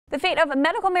The fate of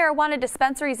medical marijuana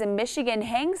dispensaries in Michigan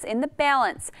hangs in the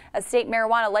balance. A state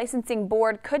marijuana licensing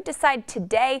board could decide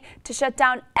today to shut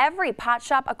down every pot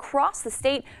shop across the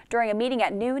state during a meeting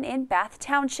at noon in Bath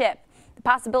Township. The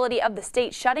possibility of the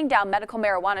state shutting down medical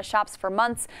marijuana shops for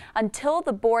months until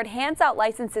the board hands out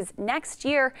licenses next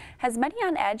year has many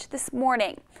on edge this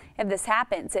morning. If this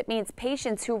happens, it means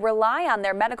patients who rely on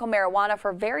their medical marijuana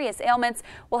for various ailments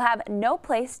will have no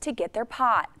place to get their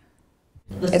pot.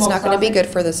 It's not going to be good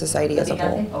for the society as a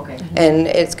whole. Okay. And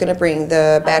it's going to bring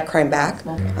the bad crime back.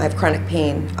 I have chronic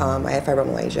pain, I have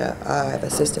fibromyalgia, I have a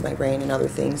cyst in my brain and other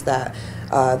things that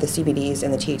the CBDs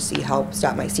and the THC help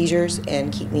stop my seizures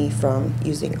and keep me from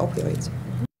using opioids.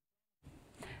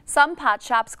 Some pot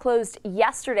shops closed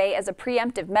yesterday as a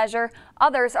preemptive measure.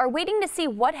 Others are waiting to see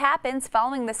what happens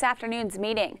following this afternoon's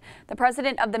meeting. The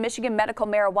president of the Michigan Medical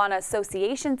Marijuana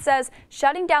Association says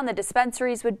shutting down the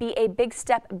dispensaries would be a big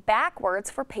step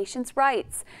backwards for patients'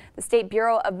 rights. The State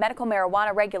Bureau of Medical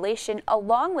Marijuana Regulation,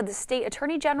 along with the State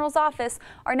Attorney General's office,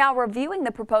 are now reviewing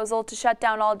the proposal to shut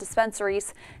down all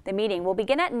dispensaries. The meeting will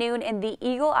begin at noon in the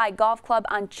Eagle Eye Golf Club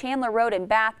on Chandler Road in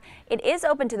Bath. It is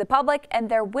open to the public and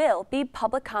there will be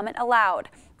public comment allowed.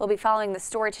 We'll be following the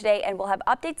story today and we'll have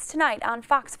updates tonight on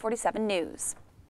Fox 47 News.